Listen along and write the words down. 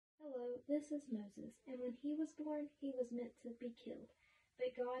this is Moses, and when he was born, he was meant to be killed.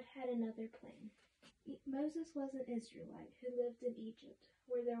 But God had another plan. Moses was an Israelite who lived in Egypt,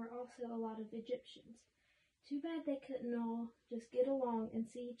 where there were also a lot of Egyptians. Too bad they couldn't all just get along and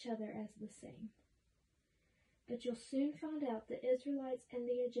see each other as the same. But you'll soon find out the Israelites and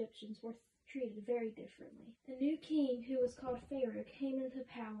the Egyptians were treated very differently. A new king who was called Pharaoh came into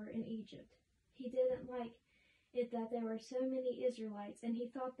power in Egypt. He didn't like it that there were so many Israelites, and he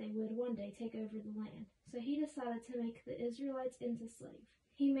thought they would one day take over the land. So he decided to make the Israelites into slaves.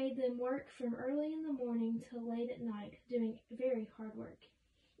 He made them work from early in the morning till late at night, doing very hard work.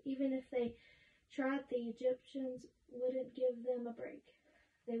 Even if they tried, the Egyptians wouldn't give them a break.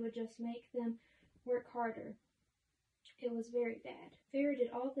 They would just make them work harder. It was very bad. Pharaoh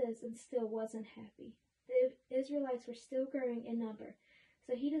did all this and still wasn't happy. The Israelites were still growing in number,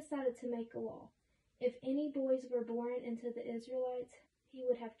 so he decided to make a law. If any boys were born into the Israelites, he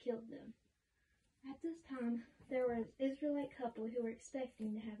would have killed them. At this time, there was an Israelite couple who were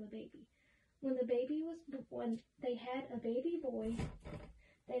expecting to have a baby. When they had a baby boy,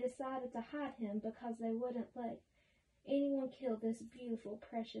 they decided to hide him because they wouldn't let anyone kill this beautiful,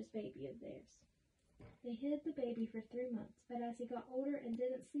 precious baby of theirs. They hid the baby for 3 months, but as he got older and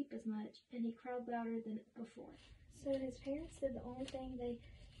didn't sleep as much, and he cried louder than before. So his parents did the only thing they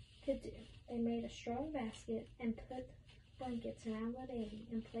could do. They made a strong basket and put blankets around the baby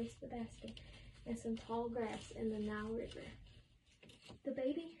and placed the basket in some tall grass in the Nile River. The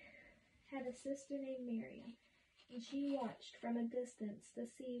baby had a sister named Miriam, and she watched from a distance to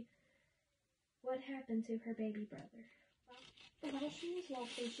see what happened to her baby brother. While she was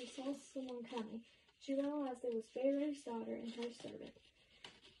watching, she saw someone coming. She realized it was Pharaoh's daughter and her servant.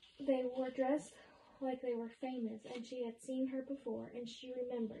 They were dressed like they were famous, and she had seen her before, and she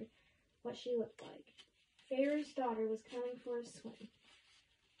remembered what she looked like. Pharaoh's daughter was coming for a swim.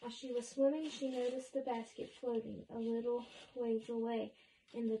 While she was swimming, she noticed the basket floating a little ways away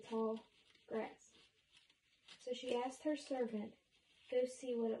in the tall grass. So she asked her servant, "Go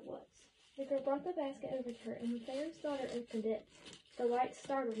see what it was." The girl brought the basket over to her, and when Pharaoh's daughter opened it, the light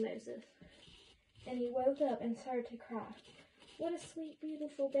startled Moses, and he woke up and started to cry. "What a sweet,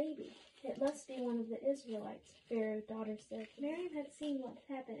 beautiful baby. It must be one of the Israelites," Pharaoh's daughter said. Miriam had seen what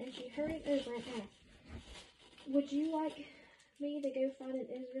happened, and she hurried over and asked, "Would you like me to go find an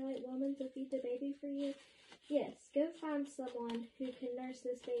Israelite woman to feed the baby for you?" "Yes, go find someone who can nurse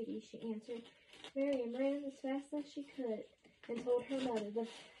this baby," she answered. Miriam ran as fast as she could and told her mother the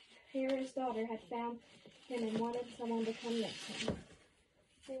Pharaoh's daughter had found him and wanted someone to come nurse him.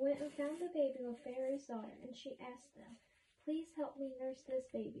 They went and found the baby with Pharaoh's daughter, and she asked them, "Please help me nurse this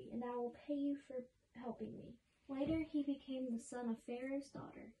baby, and I will pay you for helping me." Later, he became the son of Pharaoh's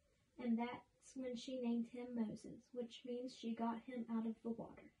daughter, and that's when she named him Moses, which means she got him out of the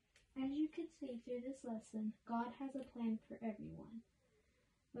water. As you can see through this lesson, God has a plan for everyone.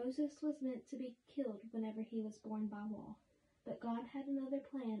 Moses was meant to be killed whenever he was born by law, but God had another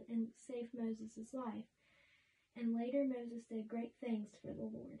plan and saved Moses' life, and later Moses did great things for the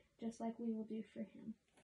Lord, just like we will do for him.